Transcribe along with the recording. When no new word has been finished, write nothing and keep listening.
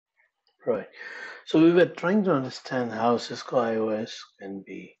Right. So we were trying to understand how Cisco iOS can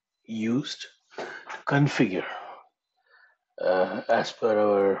be used to configure as per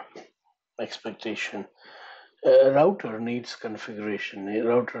our expectation. A router needs configuration. A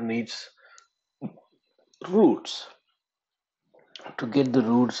router needs routes. To get the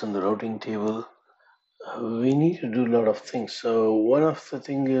routes and the routing table, we need to do a lot of things. So one of the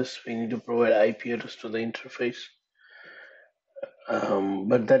things is we need to provide IP address to the interface,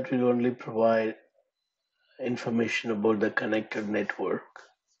 but that will only provide information about the connected network.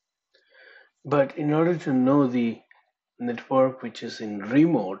 But in order to know the network which is in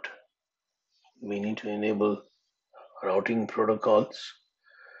remote, we need to enable routing protocols.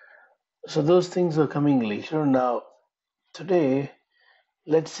 So those things are coming later. Now, today,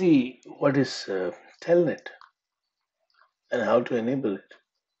 let's see what is Telnet and how to enable it.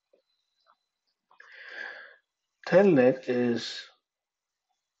 Telnet is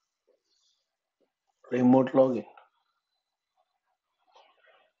remote login,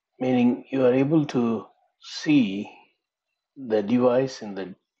 meaning you are able to see the device in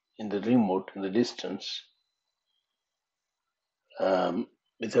the remote in the distance.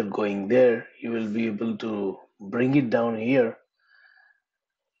 Without going there, you will be able to bring it down here.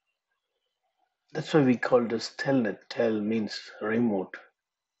 That's why we call this telnet. Tel means remote,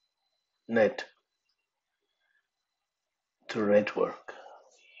 net through network.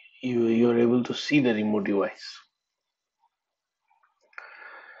 You're able to see the remote device.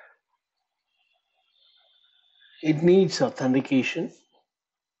 It needs authentication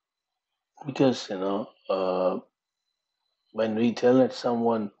because when we tell that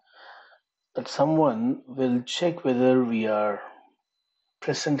someone will check whether we are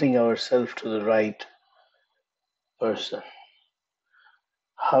presenting ourselves to the right person.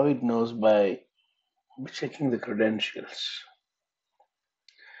 How it knows by checking the credentials.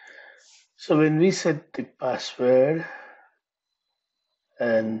 So when we set the password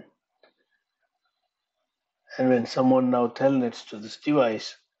and when someone now telnets to this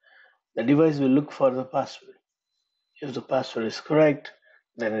device, the device will look for the password. If the password is correct,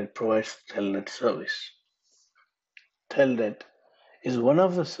 then it provides telnet service. Telnet is one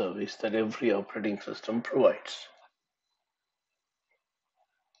of the service that every operating system provides.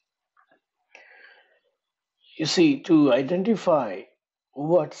 You see, to identify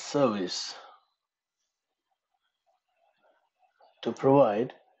what service to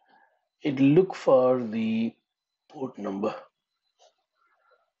provide, it look for the port number.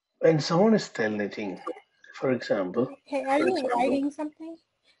 When someone is telnetting, for example, Hey, are you writing something?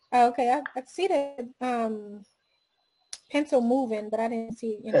 Oh, okay, I see the pencil moving, but I didn't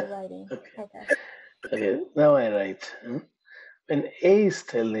see any writing. okay, Okay. okay, now I write. When A is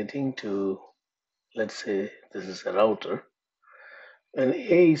telnetting to, let's say this is a router, when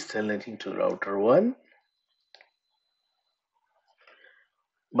A is telnetting to router 1,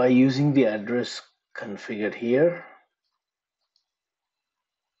 by using the address configured here,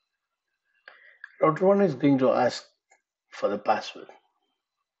 router 1 is going to ask for the password.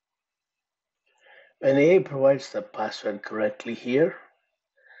 When A provides the password correctly here,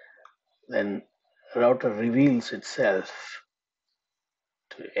 then router reveals itself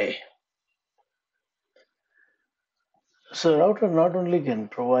to A. So router not only can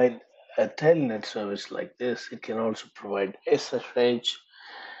provide a telnet service like this, it can also provide SSH,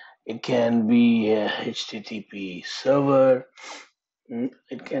 it can be a HTTP server,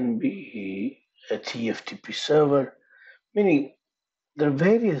 it can be a TFTP server, meaning there are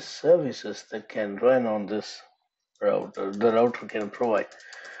various services that can run on this router, the router can provide,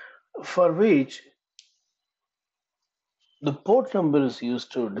 for which the port number is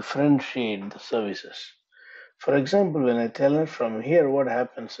used to differentiate the services. For example, when I tell it from here, what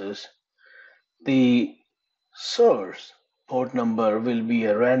happens is the source port number will be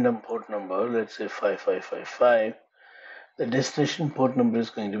a random port number, let's say 5555. The destination port number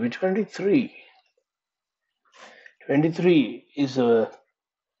is going to be 23. 23 is a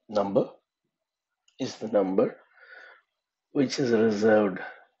number, is the number which is reserved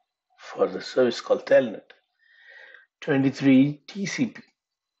for the service called telnet. 23 TCP.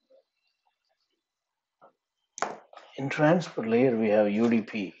 In transport layer, we have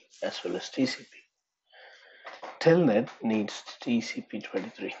UDP as well as TCP. Telnet needs TCP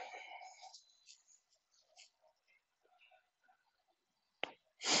 23.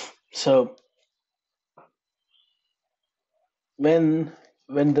 So when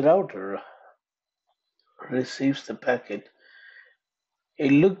the router receives the packet,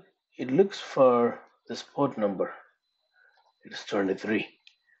 it looks for this port number. It's 23.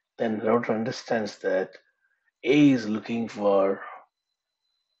 Then the router understands that A is looking for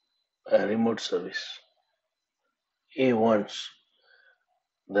a remote service. A wants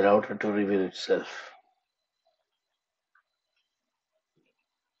the router to reveal itself.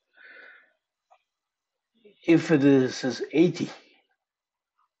 If it is 80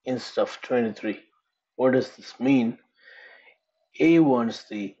 instead of 23, what does this mean? A wants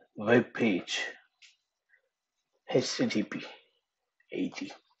the web page HTTP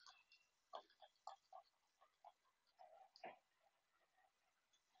 80.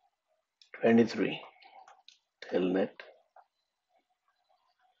 23 telnet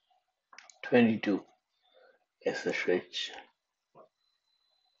 22 SSH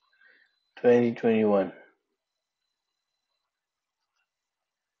 2021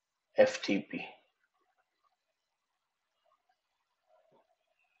 FTP.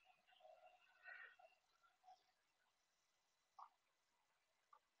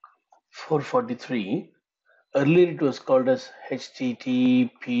 .443. Earlier it was called as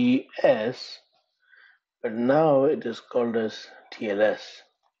HTTPS, but now it is called as TLS,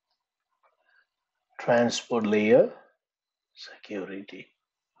 Transport Layer Security.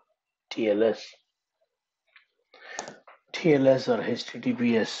 TLS. TLS or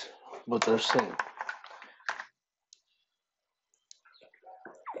HTTPS, both are same.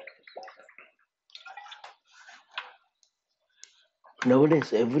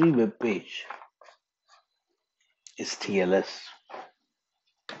 Nowadays, every web page is TLS.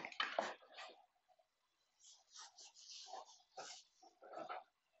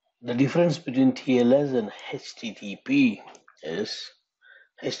 The difference between TLS and HTTP is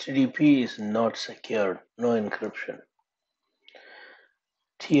HTTP is not secured, no encryption.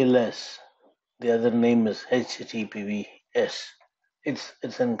 TLS, the other name is HTTPS. It's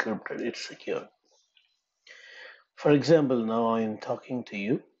encrypted, it's secure. For example, now I'm talking to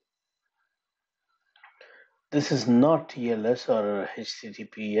you. This is not TLS or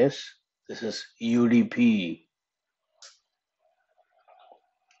HTTPS. This is UDP,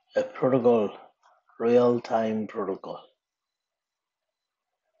 a protocol, real-time protocol.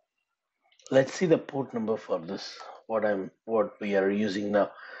 Let's see the port number for this. What we are using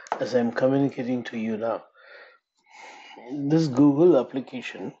now, as I'm communicating to you now. This Google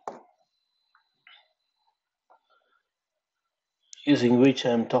application, using which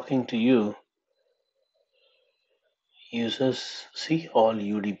I'm talking to you, uses all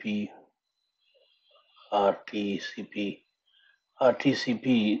UDP, RTCP.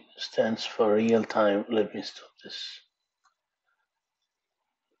 RTCP stands for real time. Let me stop this.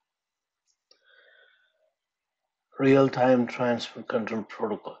 Real time transfer control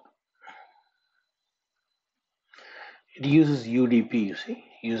protocol. It uses UDP,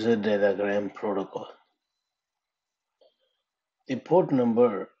 user datagram protocol. The port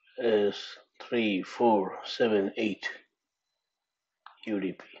number is 3478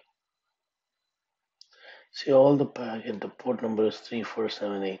 UDP. See all the packet, the port number is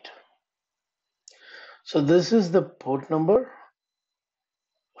 3478. So this is the port number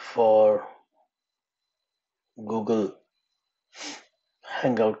for Google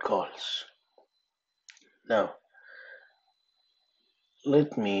Hangout calls. Now,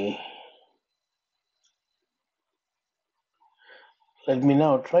 let me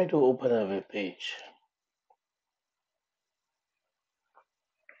now try to open a web page.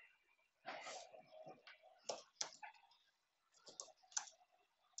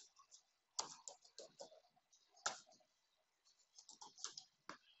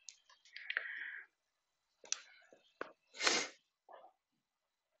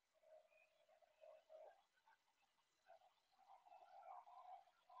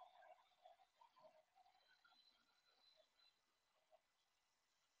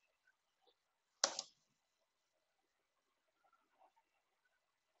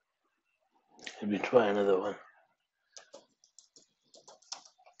 Let me try another one.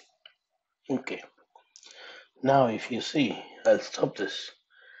 Okay. Now if you see, I'll stop this.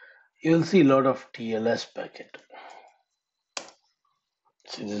 You'll see a lot of TLS packet.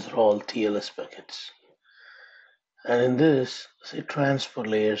 See, these are all TLS packets. And in this, say transport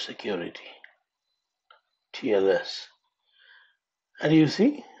layer security, TLS. And you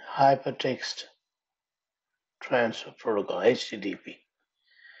see hypertext transfer protocol, HTTP.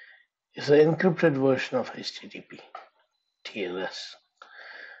 It's an encrypted version of HTTP, TLS.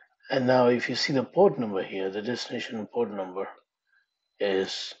 And now if you see the port number here, the destination port number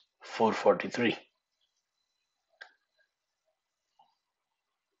is 443.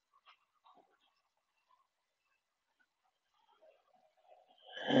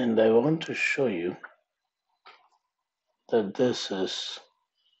 And I want to show you that this is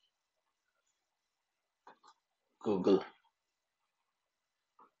Google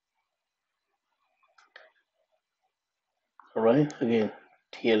All right, again,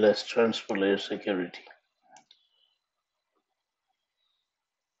 TLS, transport layer security.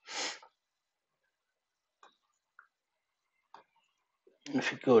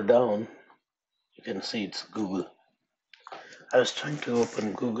 If you go down, you can see it's Google. I was trying to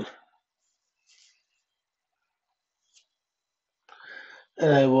open Google,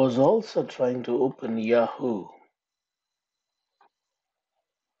 and I was also trying to open Yahoo,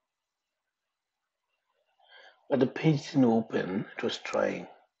 but the page didn't open. It was trying.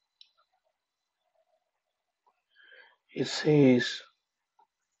 It says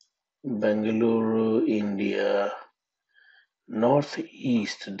Bangalore, India,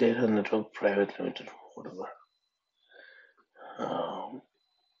 Northeast Data Network Private Limited, whatever. Um,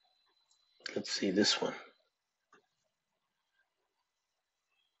 let's see this one.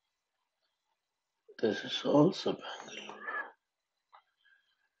 This is also Bangalore.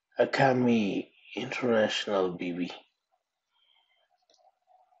 Akami International BV.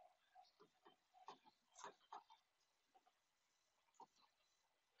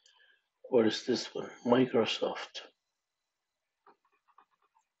 What is this one? Microsoft.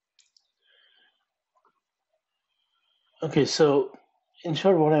 Okay, so in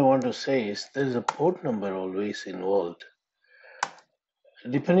short, what I want to say is there is a port number always involved.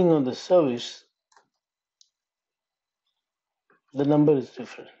 Depending on the service, the number is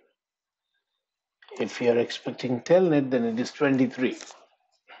different. If you are expecting telnet, then it is 23.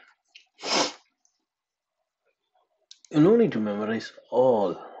 You don't need to memorize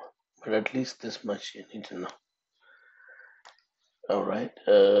all, but at least this much you need to know. All right.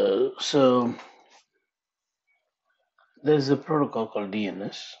 So there's a protocol called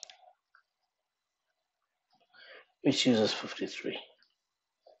DNS, which uses 53,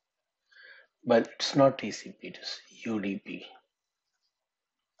 but it's not TCP, it's UDP.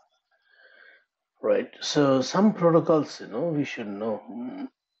 Right. So some protocols, we should know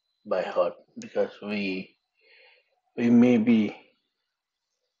by heart because we may be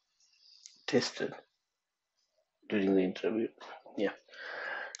tested during the interview. Yeah.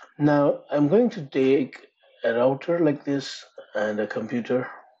 Now I'm going to take a router like this and a computer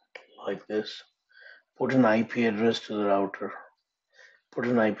like this, put an IP address to the router, put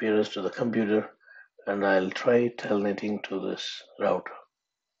an IP address to the computer, and I'll try telnetting to this router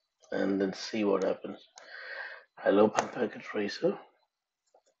and then see what happens. I'll open Packet Tracer.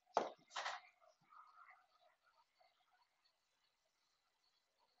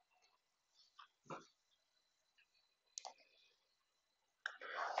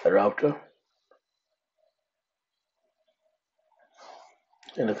 A router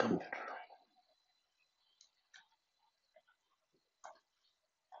and a computer.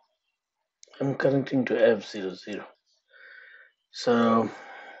 I'm connecting to F00. So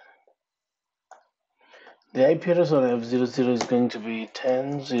the IP address on F00 is going to be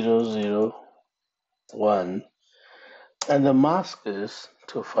 10.0.0.1 and the mask is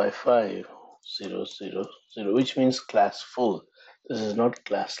 255.0.0.0, which means class full. This is not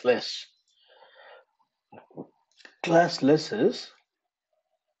classless. Classless is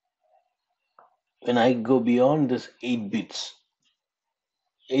when I go beyond this 8 bits.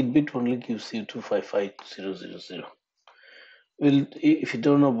 8 bit only gives you 255.0.0.0. If you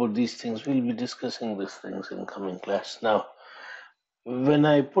don't know about these things, we'll be discussing these things in coming class. Now, when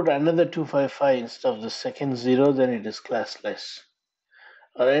I put another 255 instead of the second 0, then it is classless.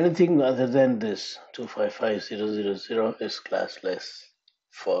 Or anything other than this 255.0.0.0 is classless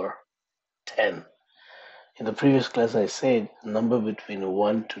for 10. In the previous class, I said number between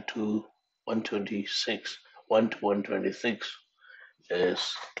 1 to 2, 126, 1 to 126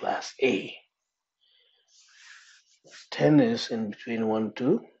 is class A. 10 is in between 1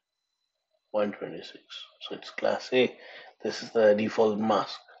 to 126. So it's class A. This is the default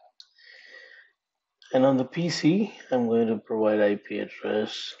mask. And on the PC, I'm going to provide IP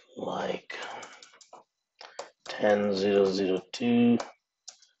address like 10.0.0.2.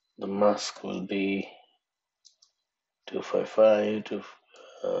 The mask will be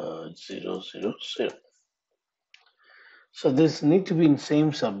 255.0.0.0. So this need to be in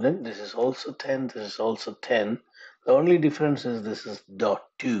same subnet. This is also 10. This is also 10. The only difference is this is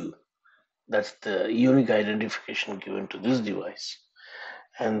 .2. That's the unique identification given to this device.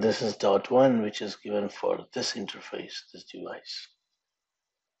 And this is .1, which is given for this interface, this device.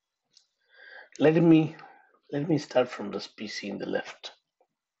 Let me start from this PC in the left.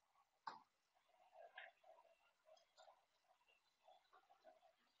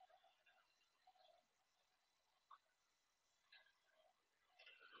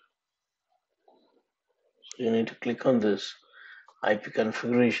 So you need to click on this IP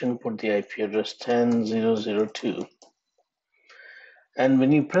configuration, put the IP address 10.0.0.2. And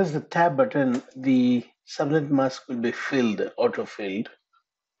when you press the tab button, the subnet mask will be auto-filled.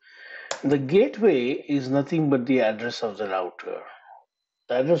 The gateway is nothing but the address of the router.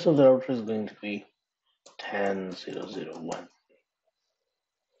 The address of the router is going to be 10.0.0.1.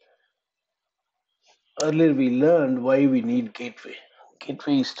 Earlier we learned why we need gateway.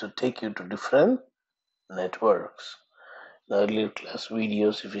 Gateway is to take you to different networks. In the earlier class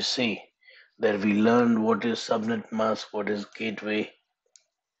videos, if you see, there we learned what is subnet mask, what is gateway,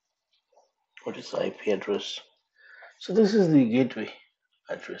 what is IP address. So this is the gateway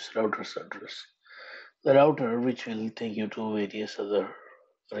address, router's address. The router which will take you to various other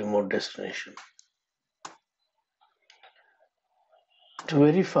remote destination. To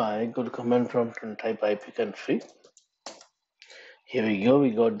verify, go to command prompt and type ipconfig. Here we go,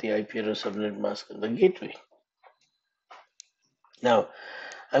 we got the IP address subnet mask in the gateway. Now,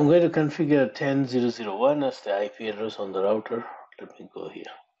 I'm going to configure 10.0.0.1 as the IP address on the router. Let me go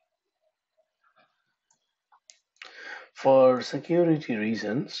here. For security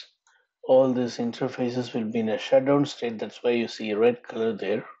reasons, all these interfaces will be in a shutdown state. That's why you see a red color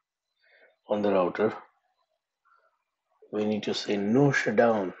there on the router. We need to say no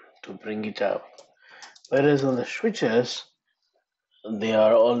shutdown to bring it up. Whereas on the switches, they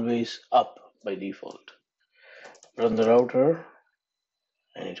are always up by default. But on the router,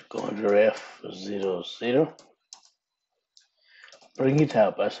 I need to go under F00. Bring it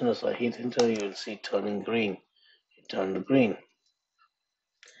up. As soon as I hit enter, you will see turning green. It turned green.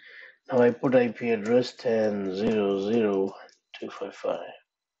 Now I put IP address 10.0.0.255.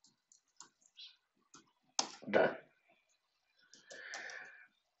 Done.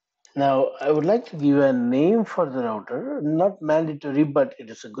 Now I would like to give a name for the router. Not mandatory, but it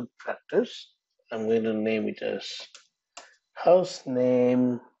is a good practice. I'm going to name it as house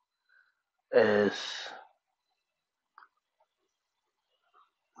name is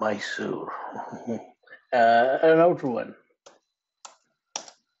Mysore. Router 1.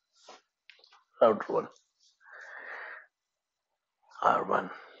 Router 1. R1.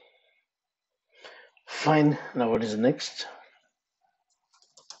 Fine. Now what is next?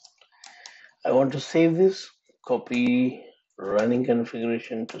 I want to save this. Copy running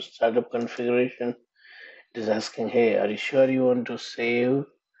configuration to startup configuration. It is asking, hey, are you sure you want to save?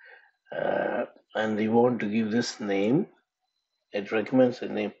 And you want to give this name. It recommends a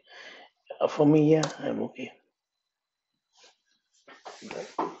name. For me, yeah, I'm okay.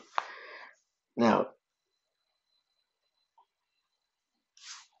 Now,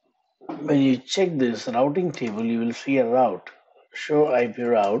 when you check this routing table, you will see a route. Show IP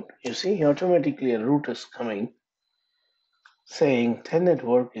route. You see, automatically a route is coming saying 10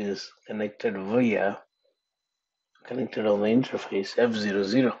 network is connected on the interface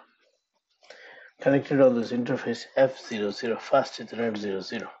F00. Connected on this interface F00, fast Ethernet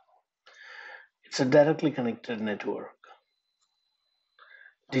 00. It's a directly connected network.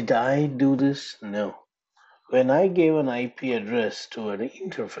 Did I do this? No. When I gave an IP address to an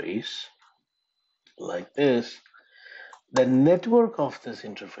interface like this, the network of this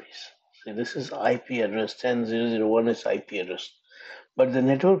interface, see this is IP address 10.0.0.1 is IP address, but the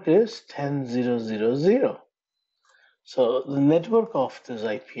network is 10.0.0.0. So the network of this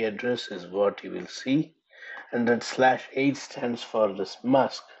IP address is what you will see, and that /8 stands for this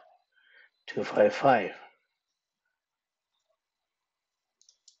mask 255.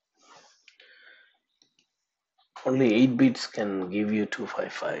 Only 8 bits can give you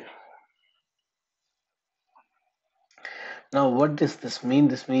 255. Now what does this mean?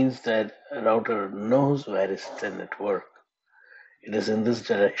 This means that a router knows where is the network. It is in this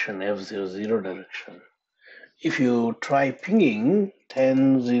direction, F00 direction. If you try pinging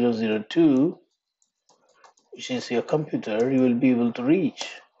 10.0.0.2, which is your computer, you will be able to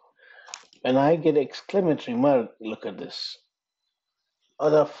reach. When I get exclamatory mark, look at this.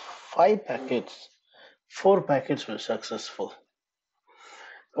 Out of 5 packets, 4 packets were successful.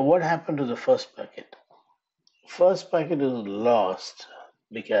 But what happened to the first packet? First packet is lost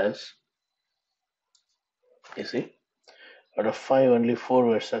because, you see, out of 5, only 4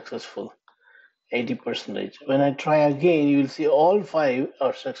 were successful, 80%. When I try again, you will see all 5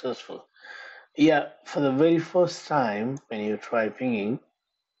 are successful. Yeah, for the very first time, when you try pinging,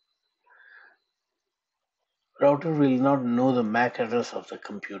 router will not know the MAC address of the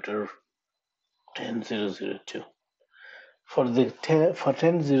computer 10.0.0.2. For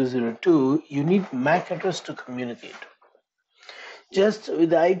 10.0.0.2, you need MAC address to communicate. Just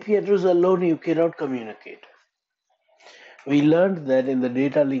with the IP address alone, you cannot communicate. We learned that in the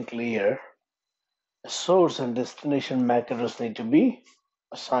data link layer, source and destination MAC address need to be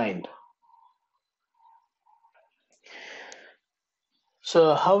assigned.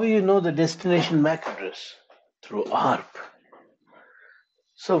 So how will you know the destination MAC address? Through ARP.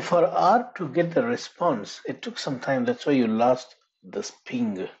 So for ARP to get the response, it took some time. That's why you lost this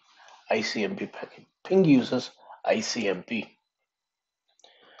ping ICMP packet. Ping uses ICMP.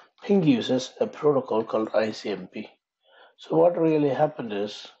 Ping uses a protocol called ICMP. So what really happened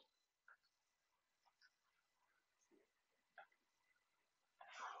is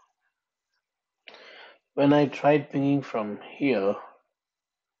when I tried pinging from here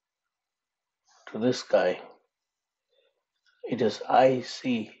to this guy, it is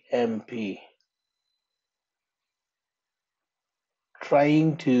ICMP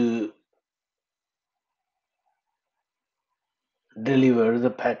trying to deliver the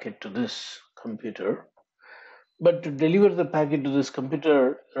packet to this computer. But to deliver the packet to this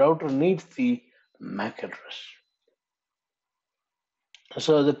computer, router needs the MAC address.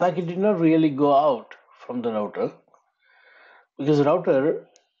 So the packet did not really go out from the router because the router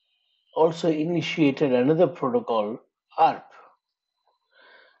also initiated another protocol, ARP,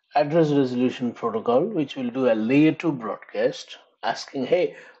 Address Resolution Protocol, which will do a layer 2 broadcast asking,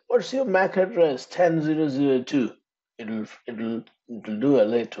 hey, what's your MAC address 10002? It'll do a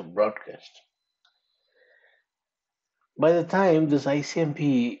layer 2 broadcast. By the time this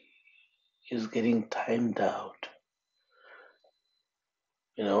ICMP is getting timed out,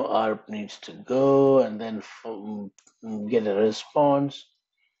 ARP needs to go and then get a response.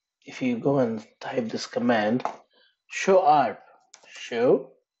 If you go and type this command, show ARP,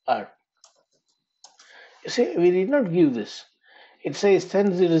 you see, we did not give this. It says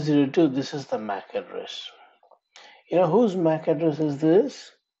 10002, this is the MAC address. You know whose MAC address is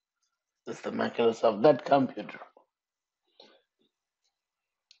this? This is the MAC address of that computer.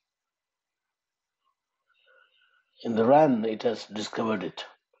 In the run, it has discovered it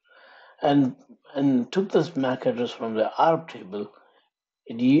and took this MAC address from the ARP table.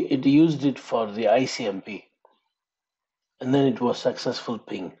 It used it for the ICMP, and then it was successful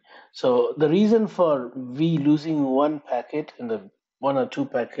ping. So the reason for we losing one packet in the one or two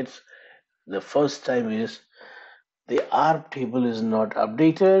packets the first time is the ARP table is not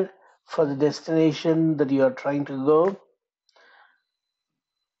updated for the destination that you are trying to go.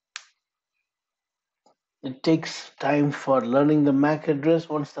 It takes time for learning the MAC address.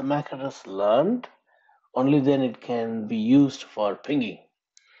 Once the MAC address learned, only then it can be used for pinging.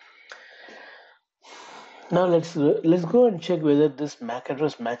 Now let's go and check whether this MAC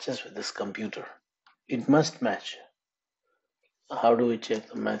address matches with this computer. It must match. How do we check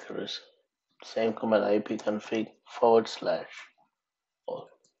the MAC address? Same command ipconfig /.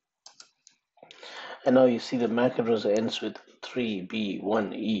 And now you see the MAC address ends with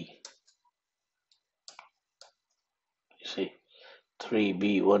 3B1E. You see,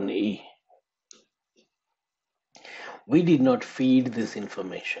 3B1E. We did not feed this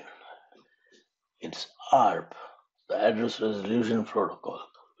information. It's ARP, the Address Resolution Protocol,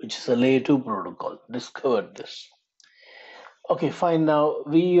 which is a layer 2 protocol, discovered this. Okay, fine. Now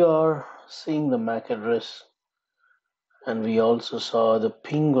we are seeing the MAC address, and we also saw the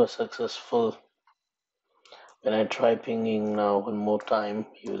ping was successful. When I try pinging now one more time,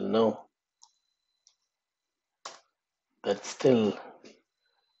 you will know that still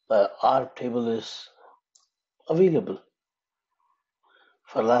the ARP table is available.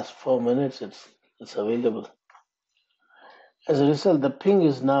 For last 4 minutes, it's available. As a result, the ping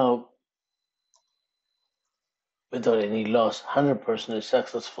is now without any loss, 100% is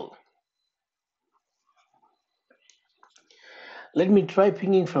successful. Let me try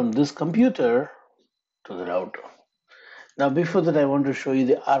pinging from this computer to the router. Now before that, I want to show you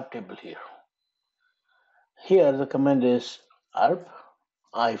the ARP table here. Here the command is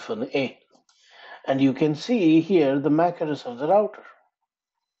ARP-A, and you can see here the MAC address of the router.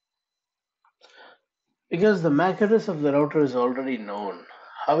 Because the MAC address of the router is already known.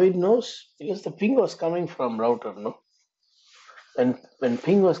 How it knows? Because the ping was coming from router, no? When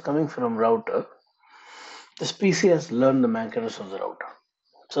ping was coming from router, this PC has learned the MAC address of the router.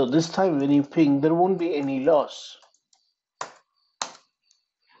 So this time when you ping, there won't be any loss.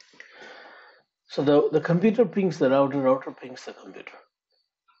 So the computer pings the router pings the computer.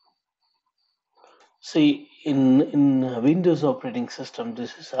 See, in Windows operating system,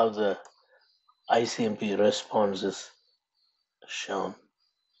 this is how the ICMP response is shown.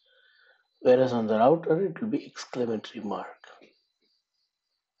 Whereas on the router, it will be exclamatory mark.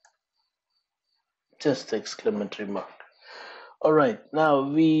 Just the exclamatory mark. All right, now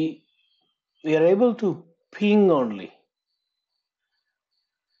we are able to ping only.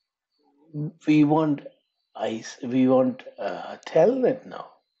 We want telnet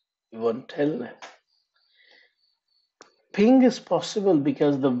now. We want telnet. Ping is possible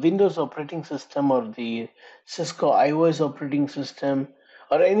because the Windows operating system or the Cisco iOS operating system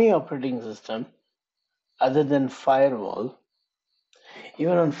or any operating system other than firewall,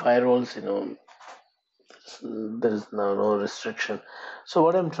 even on firewalls, there is now no restriction. So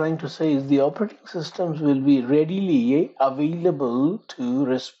what I'm trying to say is the operating systems will be readily available to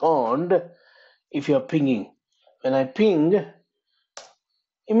respond if you're pinging. When I ping,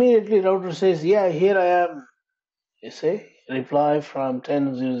 immediately router says, yeah, here I am. You say, reply from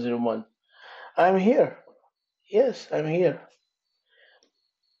 10001. I'm here. Yes, I'm here.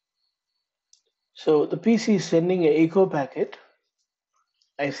 So the PC is sending an echo packet,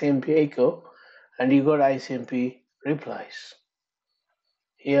 ICMP echo, and you got ICMP replies.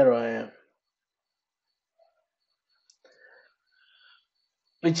 Here I am,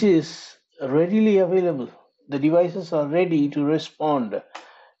 which is readily available. The devices are ready to respond,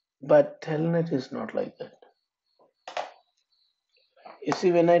 but Telnet is not like that. You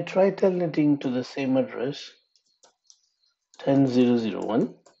see, when I try telnetting to the same address,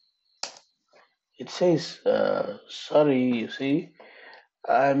 10001, it says, sorry, you see,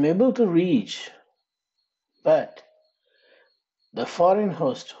 I'm able to reach, but the foreign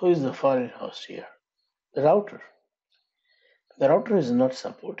host, who is the foreign host here? The router. The router is not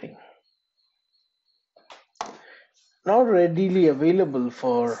supporting, not readily available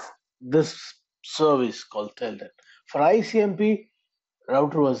for this service called Telnet. For ICMP,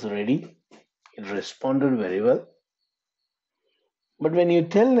 router was ready. It responded very well. But when you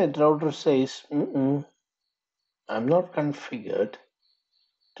Telnet, router says, I'm not configured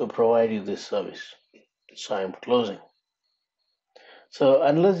to provide you this service. So I'm closing. So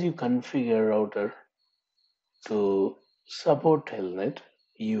unless you configure router to support Telnet,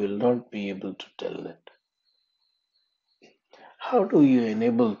 you will not be able to Telnet. How do you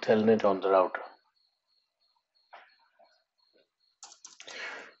enable Telnet on the router?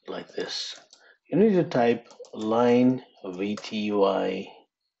 Like this. You need to type line VTY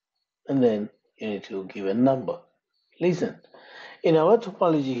and then you need to give a number. Listen, in our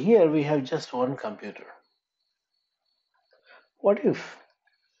topology here we have just one computer. What if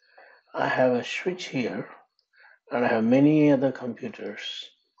I have a switch here and I have many other computers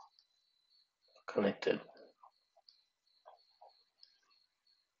connected?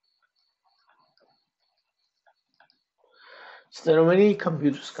 So there are many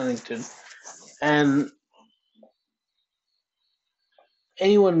computers connected and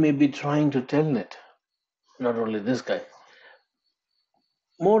anyone may be trying to telnet, not only this guy.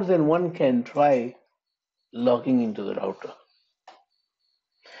 More than one can try logging into the router.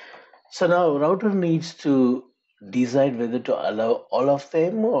 So now router needs to decide whether to allow all of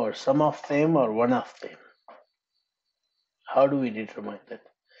them or some of them or one of them. How do we determine that?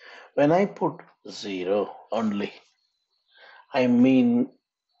 When I put 0 only, I mean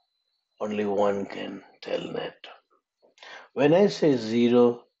only one can telnet. When I say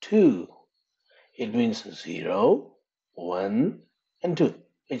 0, 2, it means 0, 1, and 2,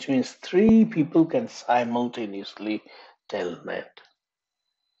 which means 3 people can simultaneously telnet.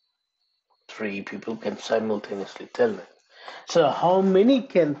 3 people can simultaneously telnet. So how many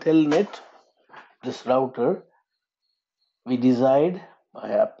can telnet this router? We decide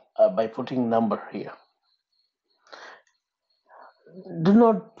by putting number here. Do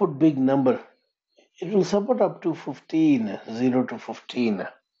not put big number. It will support up to 15, 0 to 15.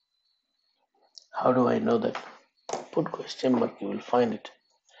 How do I know that? Put question mark, you will find it.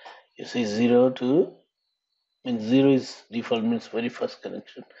 You see 0 to, means 0 is default, means very first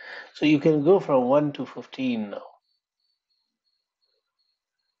connection. So you can go from 1 to 15 now.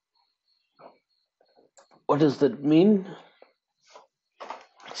 What does that mean?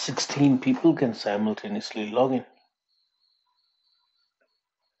 16 people can simultaneously log in.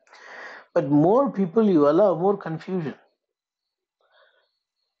 But more people you allow, more confusion.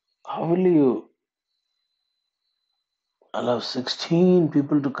 How will you allow 16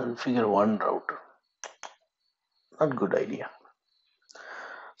 people to configure one router? Not good idea.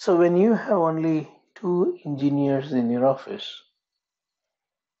 So when you have only 2 engineers in your office,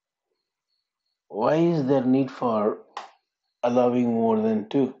 why is there need for allowing more than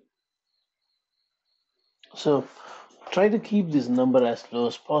 2? So try to keep this number as low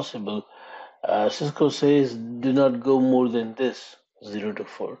as possible. Cisco says do not go more than this, 0 to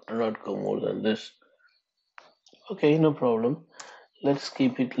 4. Do not go more than this. Okay, no problem. Let's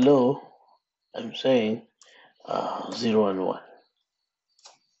keep it low. I'm saying 0 and 1.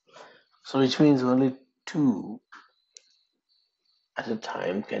 So which means only 2 at a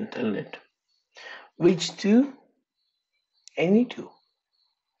time can telnet. Which 2? Any 2.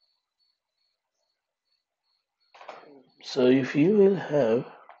 So if you will have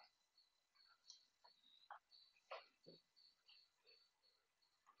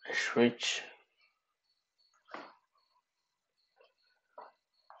a switch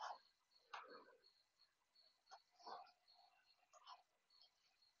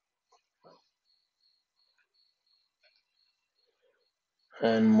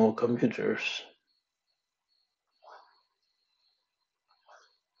and more computers,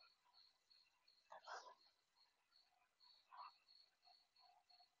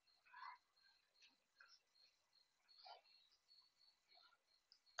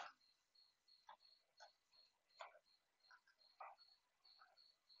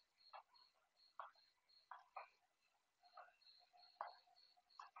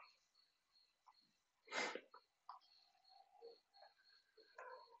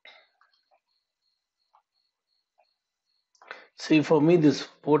 see for me this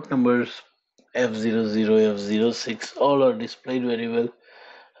port numbers F00, F06 all are displayed very well.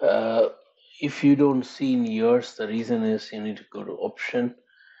 Uh, if you don't see in yours, the reason is you need to go to option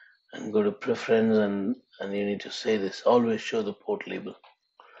and go to preference and you need to say this. Always show the port label.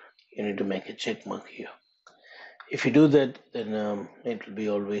 You need to make a check mark here. If you do that, then it will be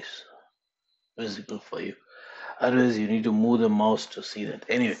always visible for you. Otherwise, you need to move the mouse to see that.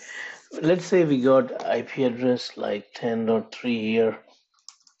 Anyway, let's say we got IP address like 10.3 here.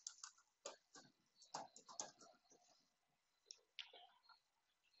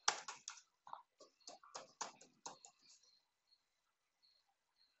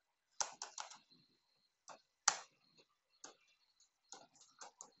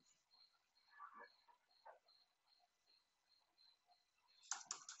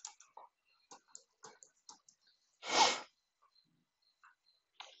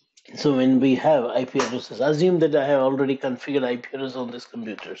 So when we have IP addresses, assume that I have already configured IP address on these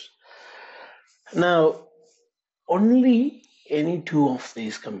computers. Now, only any two of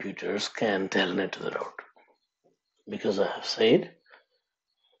these computers can telnet to the router because I have said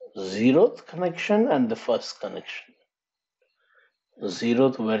zeroth connection and the first connection.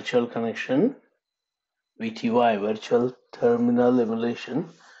 Zeroth virtual connection, VTY, virtual terminal emulation,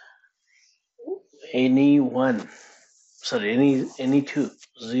 any two,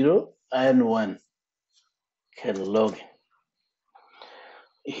 0 and 1 can log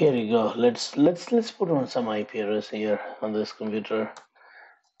in. Here you go. Let's put on some IP address here on this computer.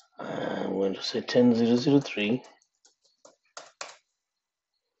 I'm going to say 10.0.0.3.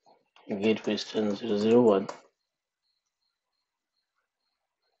 Gateway is 10.0.0.1.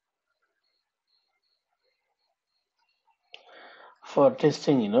 For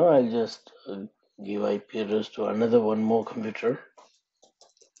testing, I'll just give IP address to another one more computer.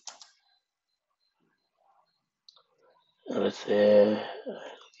 Let's say I'll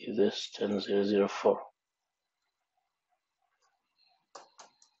give this 10.0.0.4.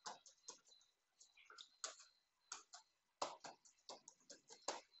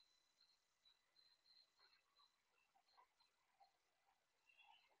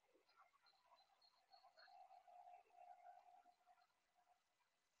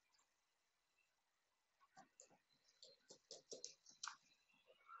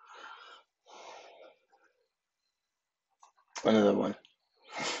 Another one.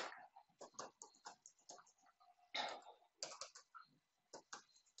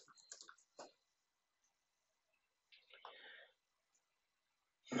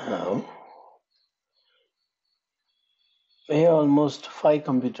 Now we have almost 5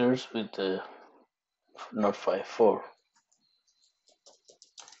 computers with not 5, 4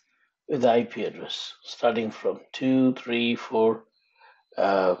 with the IP address starting from 2, 3, 4.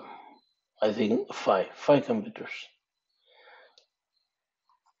 I think five computers.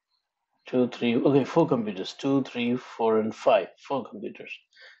 2, 3, okay, 4 computers. 2, 3, 4, and 5. 4 computers.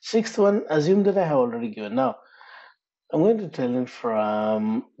 Sixth one, assume that I have already given. Now, I'm going to tell it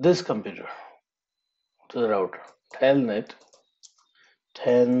from this computer to the router. Telnet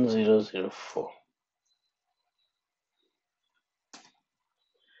 10.0.0.4.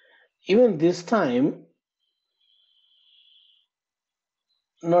 Even this time,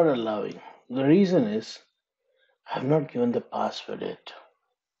 not allowing. The reason is I have not given the password yet.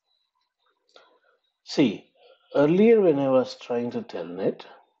 See, earlier when I was trying to telnet,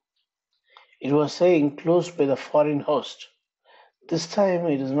 it was saying closed by the foreign host. This time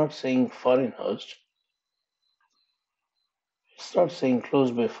it is not saying foreign host. It's not saying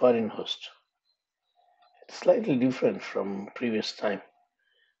closed by foreign host. It's slightly different from previous time.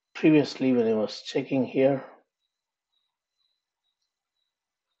 Previously when I was checking here,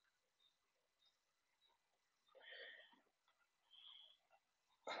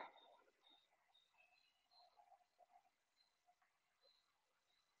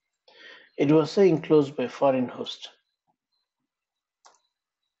 It was saying closed by foreign host.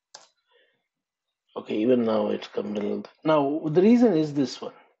 Okay, even now it's come a little. Now the reason is this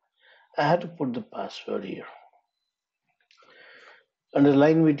one. I had to put the password here. Under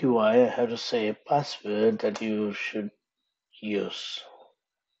line with UI, I have to say a password that you should use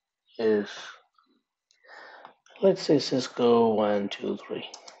is, let's say, Cisco 123.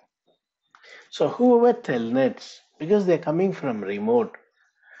 So whoever telnets, because they're coming from remote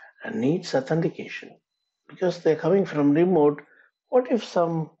and needs authentication, because they're coming from remote, what if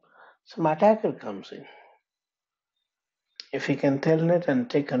some attacker comes in? If he can telnet and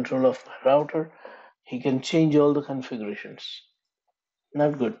take control of my router, he can change all the configurations.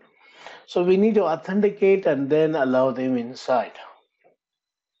 Not good. So we need to authenticate and then allow them inside.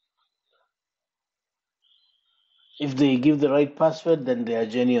 If they give the right password, then they are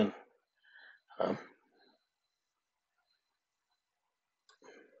genuine.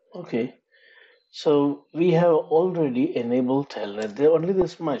 Okay. So we have already enabled telnet. There only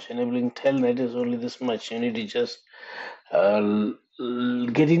this much. Enabling telnet is only this much. You need to just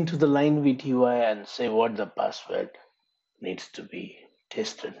get into the line VTY and say what the password needs to be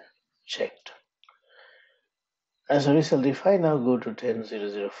tested, checked. As a result, if I now go to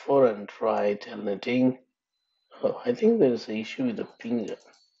 10.0.0.4 and try telnetting, oh, I think there is an issue with the ping.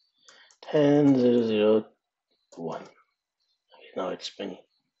 10.0.0.1. Now it's pinging.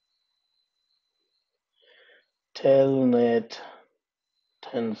 Telnet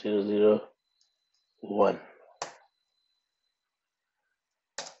 10.0.0.1.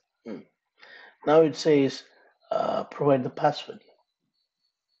 Now it says provide the password.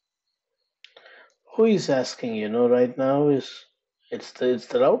 Who is asking? Right now it's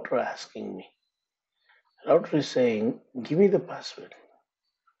the router asking me. Router is saying, give me the password.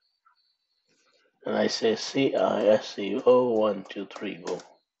 And I say CISC0123, go.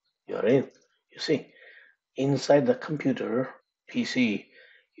 You're in. You see, inside the computer, PC,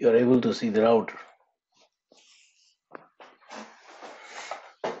 you're able to see the router.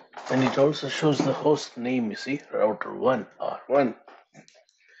 And it also shows the host name, you see, router 1, R1.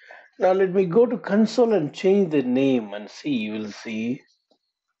 Now let me go to console and change the name and see, you will see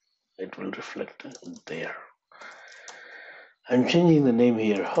it will reflect there. I'm changing the name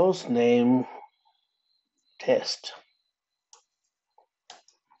here, host name test.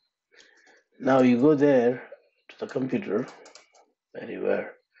 Now you go there to the computer,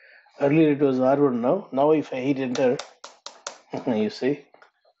 anywhere. Earlier it was R1 now if I hit enter, you see,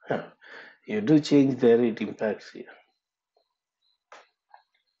 you do change there, it impacts here.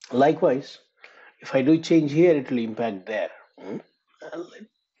 Likewise, if I do change here, it will impact there.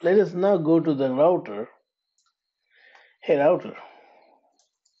 Let us now go to the router. Hey router,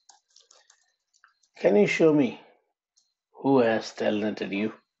 can you show me who has telneted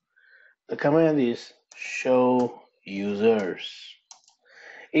you? The command is show users.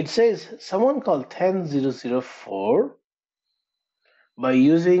 It says someone called 10004 by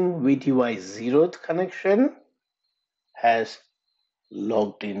using VTY 0th connection has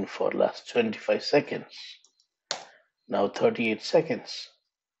logged in for last 25 seconds. Now 38 seconds.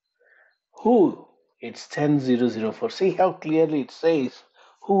 Who? It's 10004. See how clearly it says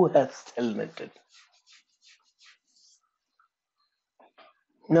who has telnetted.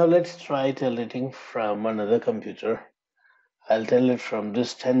 Now let's try telnetting from another computer. I'll telnet from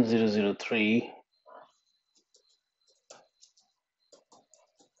this 10003.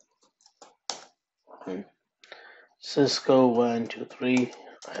 Cisco 123.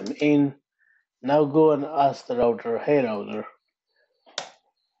 I'm in. Now go and ask the router, hey router.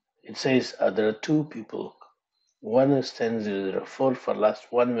 It says there are two people. One is 10004 for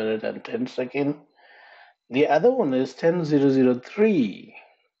last 1 minute and 10 seconds. The other one is 10003.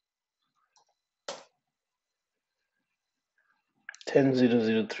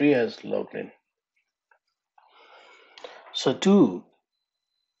 10003 has logged in. So two,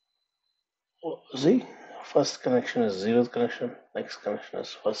 see, first connection is 0th connection, next connection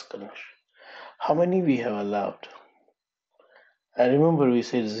is first connection. How many we have allowed? I remember we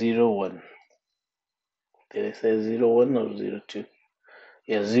said 01. Did I say 01 or 02?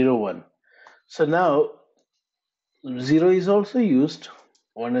 Yeah, 01. So now 0 is also used,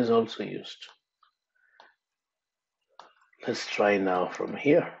 1 is also used. Let's try now from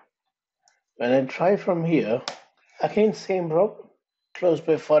here. When I try from here, again same problem. Closed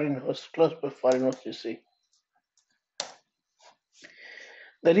by foreign host, you see.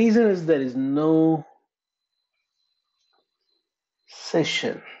 The reason is there is no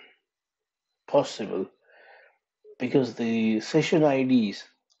session possible because the session IDs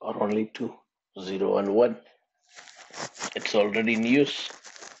are only 2, 0 and 1. It's already in use.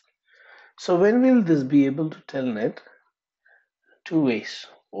 So when will this be able to telnet? Two ways.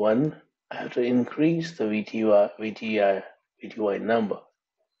 One, I have to increase the VTY number.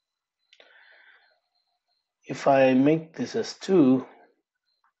 If I make this as 2,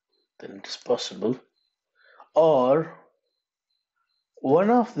 then it is possible. Or one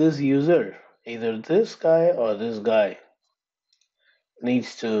of this user, either this guy or this guy,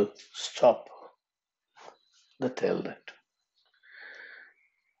 needs to stop the telnet.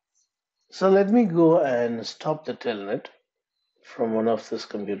 So let me go and stop the telnet from one of this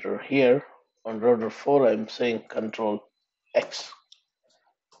computer. Here on router 4, I'm saying control X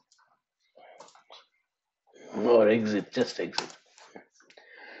or exit, just exit.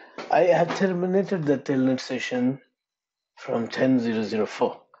 I have terminated the telnet session from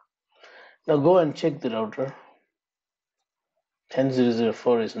 10.004. Now go and check the router.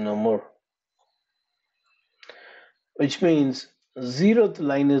 10.004 is no more, which means zeroth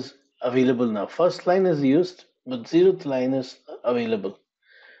line is available now. First line is used, but zeroth line is available.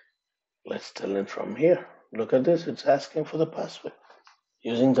 Let's telnet from here. Look at this, it's asking for the password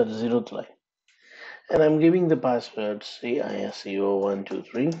using that zeroth line. And I'm giving the password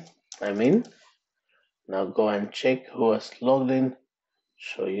CISCO123. I'm in. Now go and check who has logged in.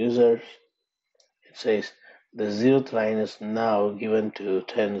 Show users. It says the zeroth line is now given to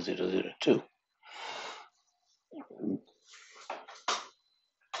 10.002.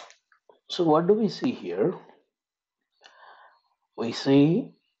 So what do we see here? We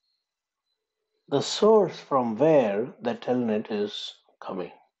see the source from where the telnet is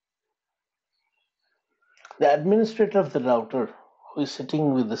coming. The administrator of the router who is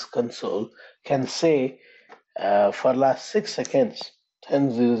sitting with this console can say for last 6 seconds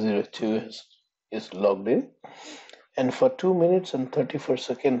 10.002 is logged in, and for 2 minutes and 34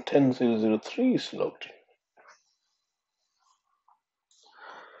 seconds 10.003 is logged in.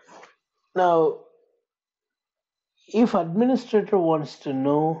 Now if administrator wants to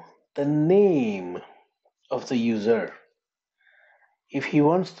know the name of the user, if he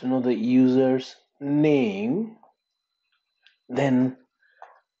wants to know the user's name, then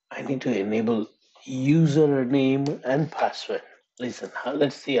I need to enable username and password. Listen,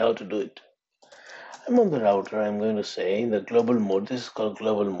 let's see how to do it. I'm on the router. I'm going to say in the global mode. This is called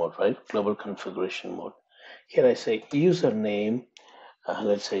global mode, right? Global configuration mode. Here I say username.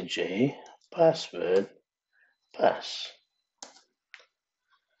 Let's say J. Password. Pass.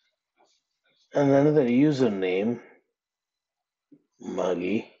 And another username.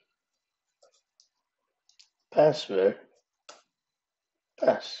 Muggy. Password.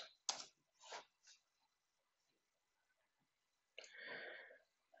 Pass.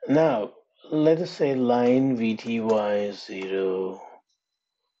 Now let us say line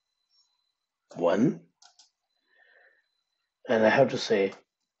VTY01, and I have to say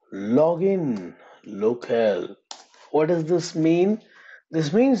login local. What does this mean?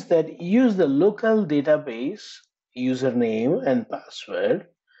 This means that use the local database username and password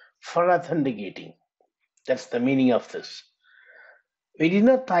for authenticating. That's the meaning of this. We did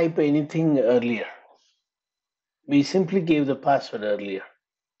not type anything earlier. We simply gave the password earlier.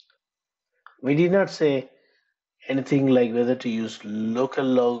 We did not say anything like whether to use local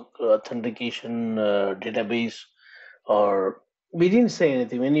log authentication database, or we didn't say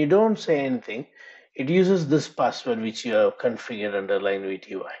anything. When you don't say anything, it uses this password which you have configured under line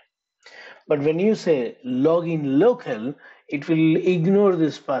VTY. But when you say login local, it will ignore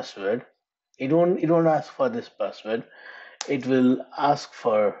this password. It won't ask for this password. It will ask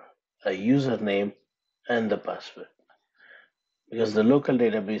for a username and the password, because the local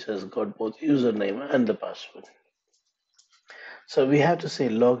database has got both username and the password. So we have to say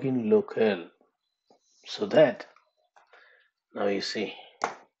login local, so that now you see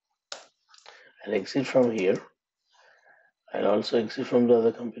I'll exit from here. I'll also exit from the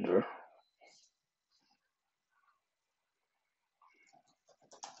other computer.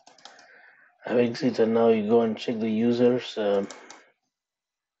 I've exited. Now you go and check the users.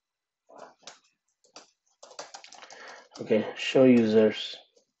 Okay, show users.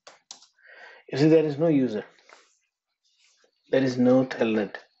 You see there is no user. There is no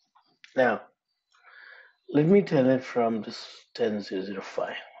telnet. Now let me telnet from this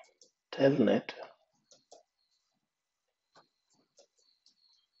 10.005. Telnet.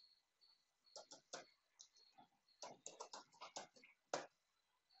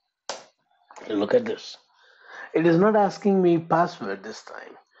 Look at this. It is not asking me password this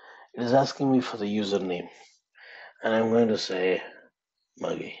time. It is asking me for the username. And I'm going to say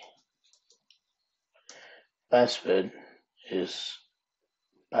Muggy. Password is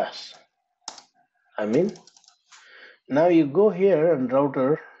pass. I mean, now you go here and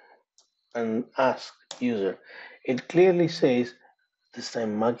router and ask user. It clearly says this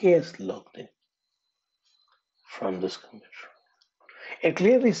time Maggie has logged in from this computer. It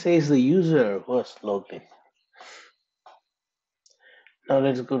clearly says the user who has logged in. Now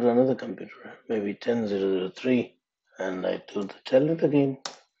let's go to another computer, maybe 10003, and I do the telnet again.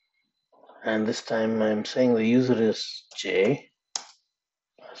 And this time I'm saying the user is J,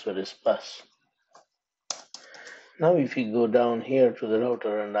 password is pass. Now if you go down here to the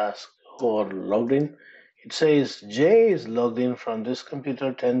router and ask who are logged in, it says J is logged in from this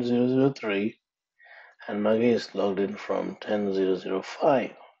computer 10003 and Maggie is logged in from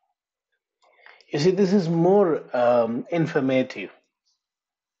 10005. You see, this is more informative.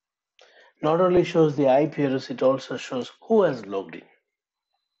 Not only shows the IP address, it also shows who has logged in.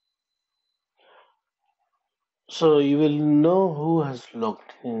 So you will know who has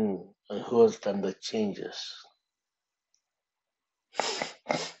logged in and who has done the changes.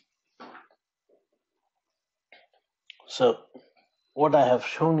 So what I have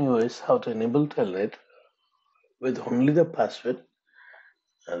shown you is how to enable telnet with only the password,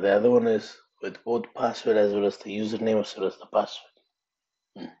 and the other one is with both password as well as the username as well as the password.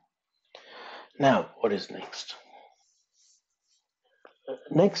 Now, what is next?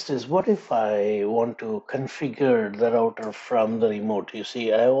 Next is, what if I want to configure the router from the remote? You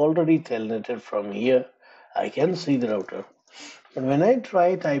see, I already telnetted from here. I can see the router. But when I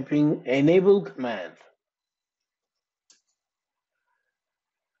try typing enable command,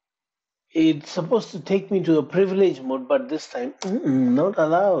 it's supposed to take me to a privilege mode, but this time, not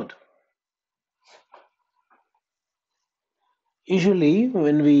allowed. Usually,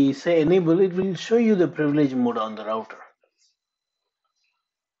 when we say enable, it will show you the privilege mode on the router.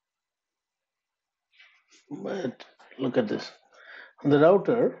 But look at this. On the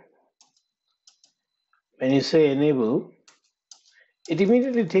router, when you say enable, it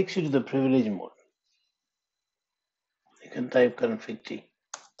immediately takes you to the privilege mode. You can type config T.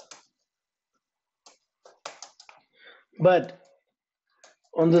 But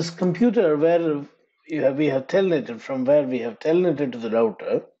on this computer where we have telnetted, from where we have telnetted to the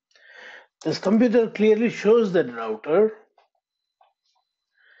router, this computer clearly shows that router.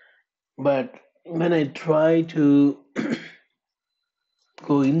 But when I try to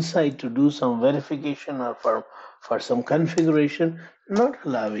go inside to do some verification or for some configuration, not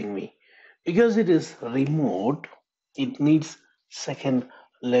allowing me. Because it is remote, it needs second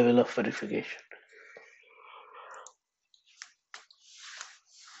level of verification.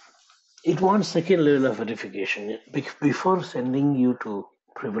 It wants second level of verification. Before sending you to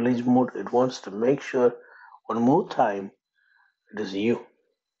privilege mode, it wants to make sure one more time it is you.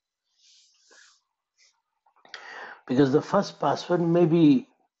 Because the first password may be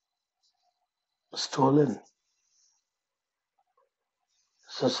stolen.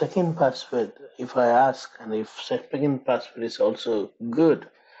 So second password, if I ask and if second password is also good,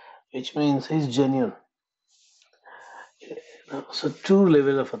 which means he's genuine. So two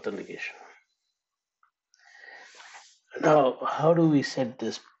level of authentication. Now, how do we set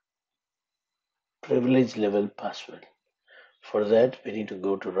this privilege level password? For that, we need to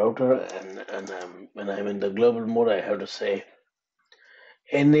go to router, and when I'm in the global mode, I have to say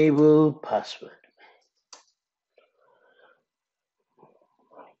enable password.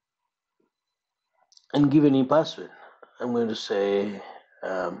 And give any password. I'm going to say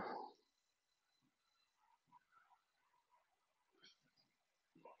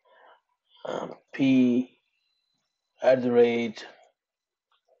p at the rate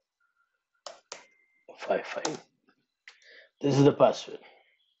 55. This is the password.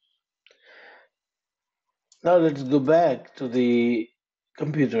 Now let's go back to the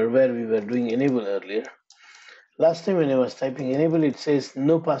computer where we were doing enable earlier. Last time when I was typing enable, it says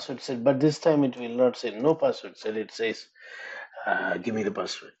no password set, but this time it will not say no password set. It says give me the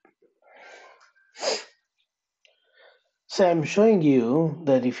password. So I'm showing you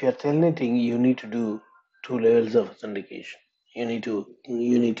that if you're telnetting, you need to do two levels of authentication. You need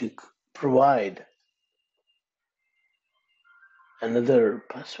to provide another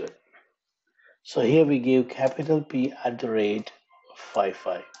password. So here we gave capital P at the rate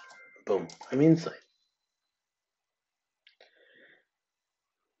 55. Boom, I'm inside.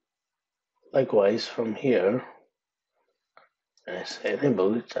 Likewise, from here, and I say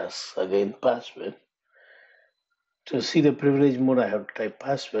enable, it asks again password. To see the privilege mode, I have to type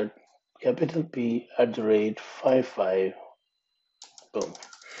password, capital P at the rate 55. Boom.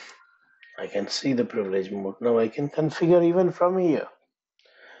 I can see the privilege mode. Now I can configure even from here.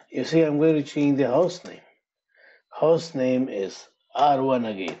 You see, I'm going to change the host name. Host name is R1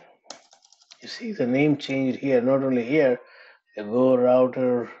 again. You see the name changed here, not only here, the go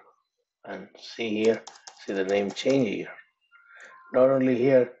router And see here, see the name change here. Not only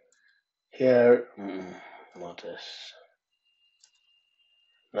here, notice.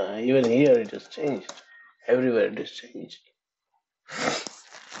 Now, even here it has changed. Everywhere it is changed.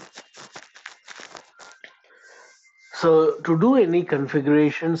 So to do any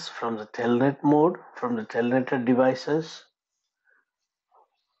configurations from the telnet mode, from the telnet devices,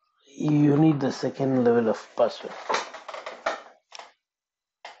 you need the second level of password.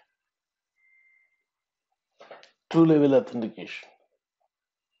 Two-level authentication.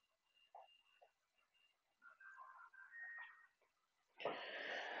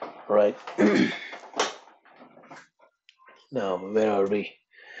 Right. Now, where are we?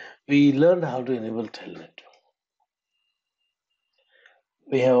 We learned how to enable telnet.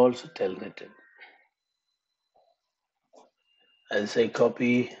 We have also telneted. I'll say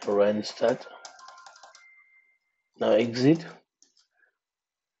copy, run, start. Now exit.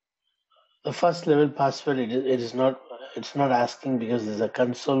 The first level password it's not asking because there's a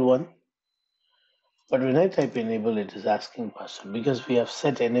console one. But when I type enable, it is asking password because we have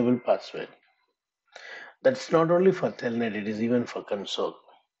set enable password. That's not only for telnet, it is even for console.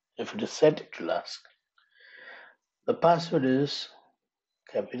 If it is set, it will ask. The password is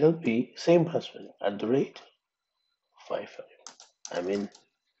capital P, same password, @55. I mean,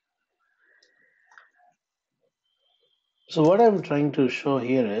 so what I'm trying to show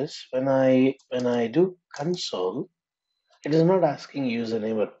here is when I do console, it is not asking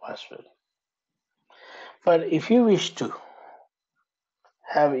username or password. But if you wish to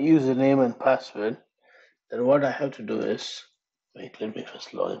have username and password, then what I have to do is, wait, let me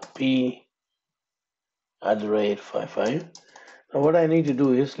first log in, P @55. Now what I need to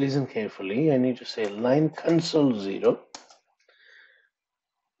do is, listen carefully, I need to say line console 0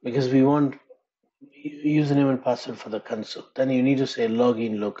 because we want username and password for the console. Then you need to say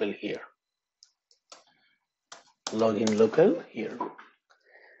login local here. Login local here.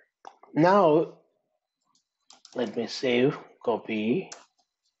 Now let me save, copy,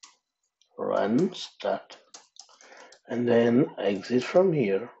 run, start, and then exit from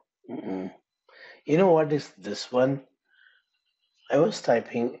here. You know what is this one? I was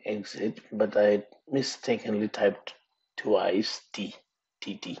typing exit, but I mistakenly typed twice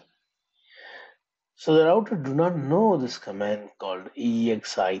TT. So the router do not know this command called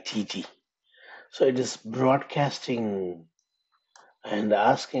EXITT. So it is broadcasting and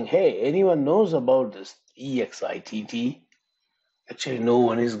asking, hey, anyone knows about this EXITT? Actually, no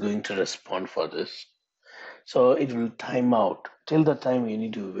one is going to respond for this. So it will time out. Till the time you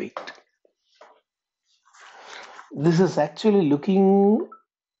need to wait. This is actually looking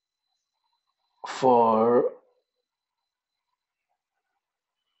for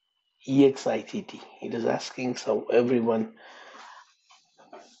EXITT. It is asking everyone,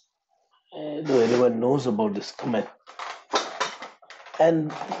 do anyone knows about this command?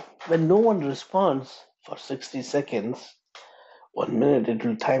 And when no one responds for 60 seconds, 1 minute, it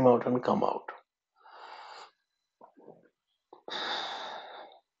will time out and come out.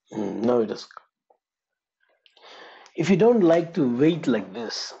 Now it is. If you don't like to wait like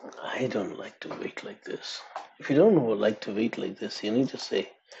this, I don't like to wait like this. If you don't like to wait like this, you need to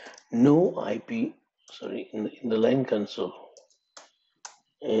say no IP, sorry, in the line console.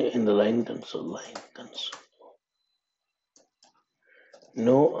 In the line console.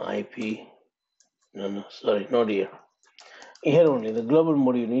 No IP, no, sorry, not here. Here only, the global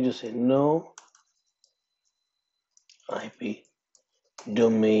mode, you need to say no IP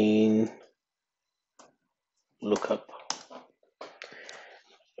domain lookup.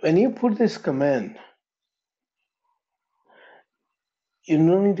 When you put this command, you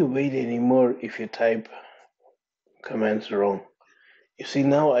don't need to wait anymore if you type commands wrong. You see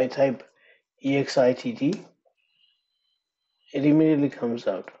now I type EXITT, it immediately comes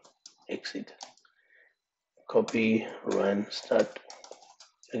out. Exit. Copy, run, start.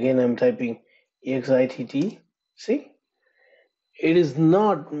 Again I'm typing EXITT. See? It is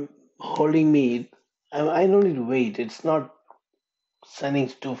not holding me. I don't need to wait. It's not sending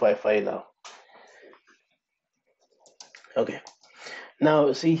 255 now. Okay.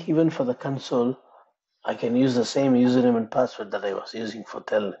 Now see, even for the console, I can use the same username and password that I was using for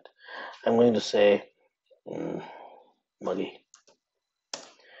Telnet. I'm going to say Muggy.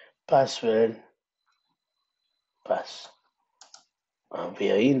 Password pass.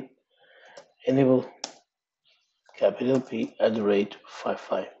 We are in. Enable capital P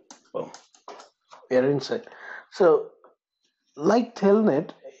 @55. Boom. We are inside. So, like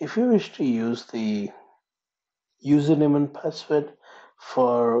Telnet, if you wish to use the username and password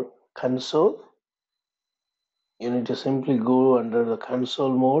for console, you need to simply go under the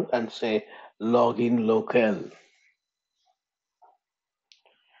console mode and say login local,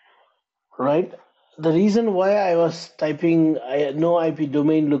 right? The reason why I was typing no IP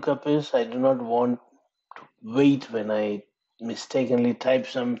domain lookup is I do not want to wait when I mistakenly type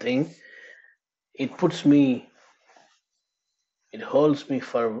something. It puts me, it holds me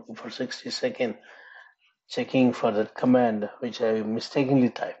for 60 seconds checking for that command which I mistakenly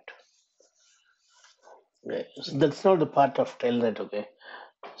typed. Okay. So that's not the part of telnet, okay?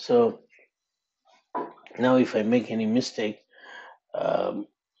 So now if I make any mistake,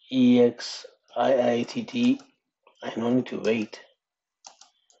 EXIITT, I no need to wait.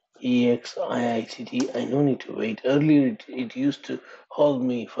 EXIITT, I no need to wait. Earlier it used to hold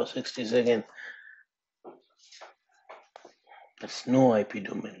me for 60 seconds. That's no IP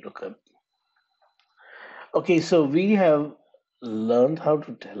domain lookup. Okay, so we have learned how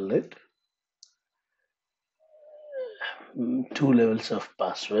to tell it. Two levels of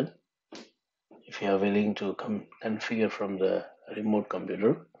password if you are willing to configure from the remote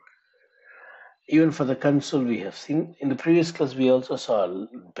computer. Even for the console, we have seen in the previous class, we also saw a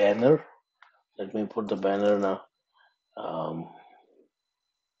banner. Let me put the banner now.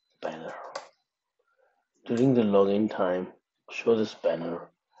 Banner. During the login time, show this banner.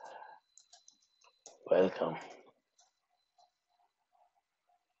 Welcome.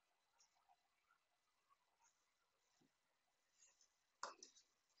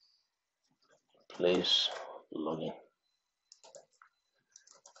 Please login.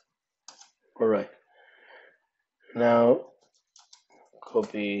 All right. Now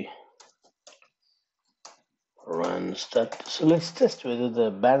copy, run, start. So let's test whether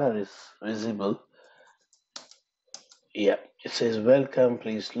the banner is visible. Yeah, it says welcome.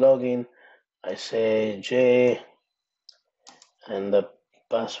 Please login. I say J, and the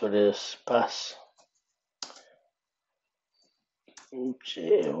password is pass.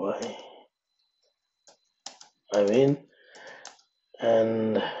 JY. I'm in.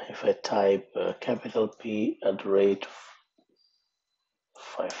 And if I type capital P at rate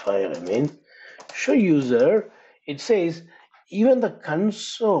 55, I'm in. Show user, it says even the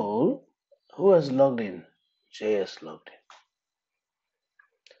console who has logged in, J has logged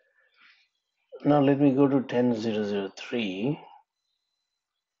in. Now let me go to 10003,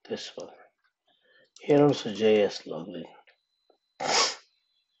 this one. Here also J has logged in.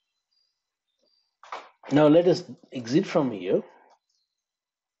 Now let us exit from here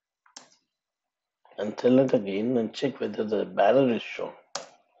and tell it again and check whether the banner is shown.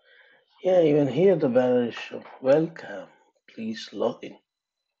 Yeah, even here the banner is shown. Welcome, please log in.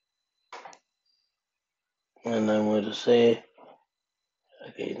 And I'm going to say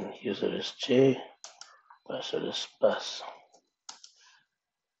again, user is J, password is pass.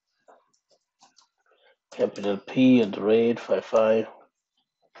 Capital P at the rate 55.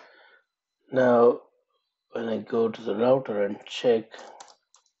 Now, when I go to the router and check,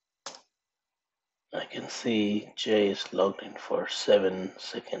 I can see J is logged in for 7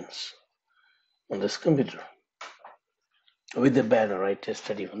 seconds on this computer. With the banner, I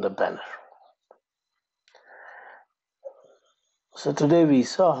tested even the banner. So today we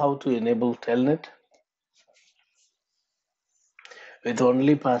saw how to enable telnet with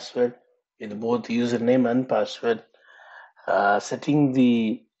only password, with both username and password, setting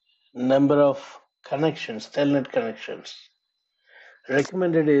the number of connections, telnet connections.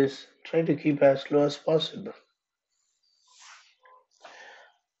 Recommended is try to keep as low as possible.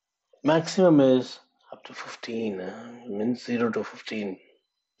 Maximum is up to 15, means 0 to 15,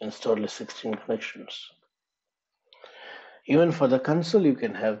 install 16 connections. Even for the console, you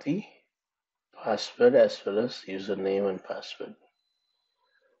can have the password as well as username and password.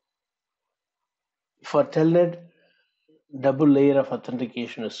 For telnet, double layer of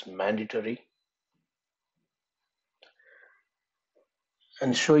authentication is mandatory.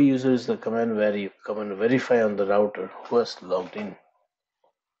 And show user is the command where you come and verify on the router who has logged in.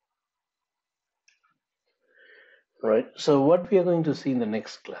 Right. So what we are going to see in the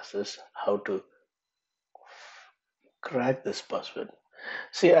next class is how to crack this password.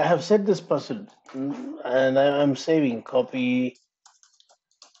 See, I have set this password and I'm saving copy,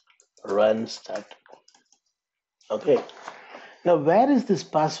 run, start. Okay. Now, where is this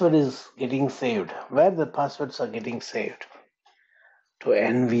password is getting saved? Where the passwords are getting saved? To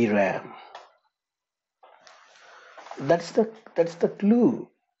NVRAM. That's the clue.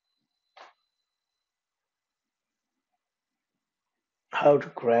 How to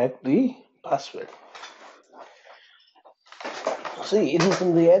crack the password. See, it is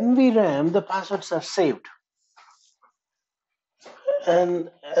in the NVRAM the passwords are saved. And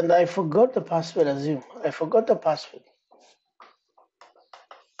I forgot the password. Assume I forgot the password.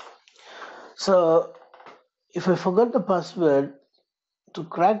 So if I forgot the password, to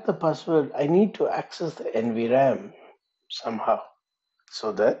crack the password, I need to access the NVRAM somehow,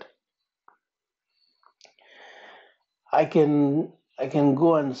 so that I can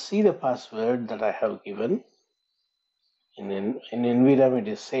go and see the password that I have given in NVRAM. It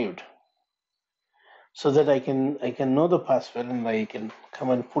is saved, so that I can know the password and I can come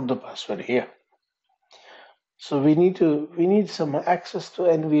and put the password here. So we need some access to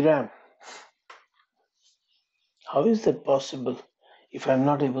NVRAM. How is that possible if I'm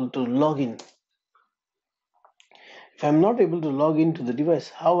not able to log in? If I'm not able to log into the device,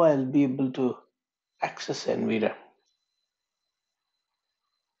 how I'll be able to access NVRAM?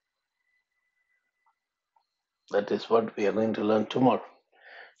 That is what we are going to learn tomorrow.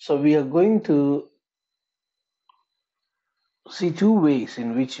 So we are going to see two ways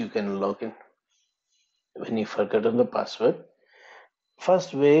in which you can log in when you forgotten the password.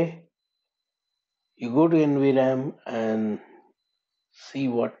 First way, you go to NVRAM and see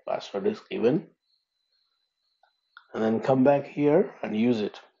what password is given, and then come back here and use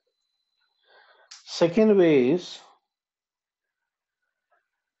it. Second way is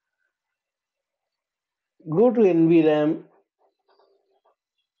go to NVRAM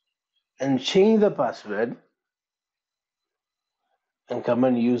and change the password and come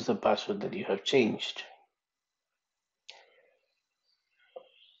and use the password that you have changed.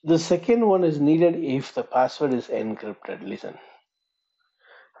 The second one is needed if the password is encrypted. Listen.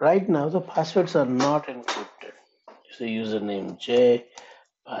 Right now, the passwords are not encrypted. So username J,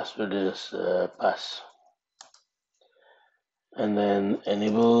 password is pass, and then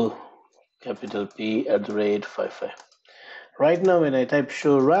enable capital P @55. Right now, when I type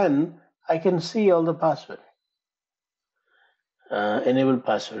show run, I can see all the password. Enable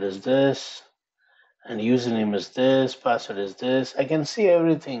password is this, and username is this, password is this. I can see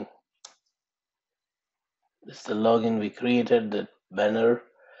everything. This is the login we created, the banner.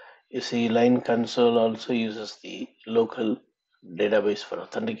 You see, Line Console also uses the local database for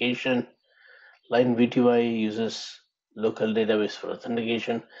authentication. Line VTY uses local database for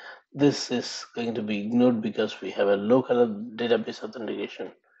authentication. This is going to be ignored because we have a local database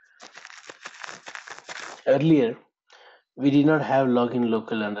authentication. Earlier, we did not have login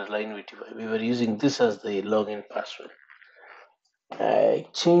local under Line VTY. We were using this as the login password. I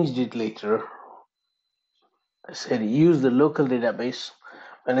changed it later. I said use the local database.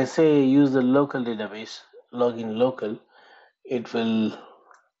 When I say use the local database, login local, it will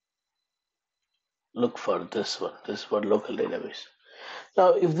look for this one. This is what local database. Now,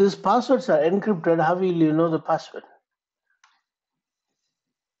 if these passwords are encrypted, how will you know the password?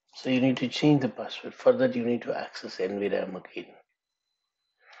 So you need to change the password. For that, you need to access NVRAM again.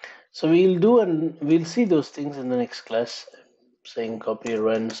 So we'll do and we'll see those things in the next class. Saying copy,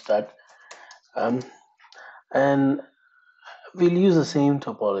 run, start, and we'll use the same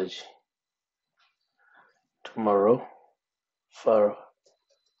topology tomorrow for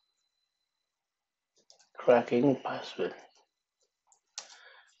cracking password.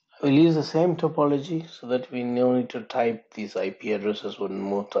 We'll use the same topology so that we no need to type these IP addresses one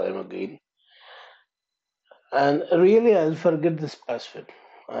more time again. And really, I'll forget this password.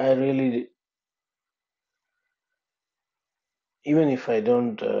 I really, even if I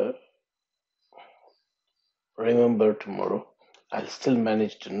don't remember tomorrow, I'll still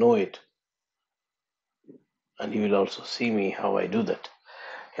manage to know it. And you will also see me how I do that.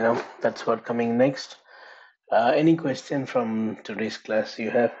 That's what coming next. Any question from today's class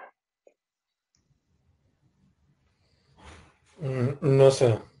you have? No,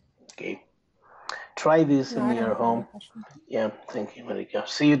 sir. Okay. Try this No, in I your don't have any home. questions. Yeah, thank you, Marika.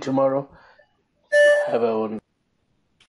 See you tomorrow. Have a wonderful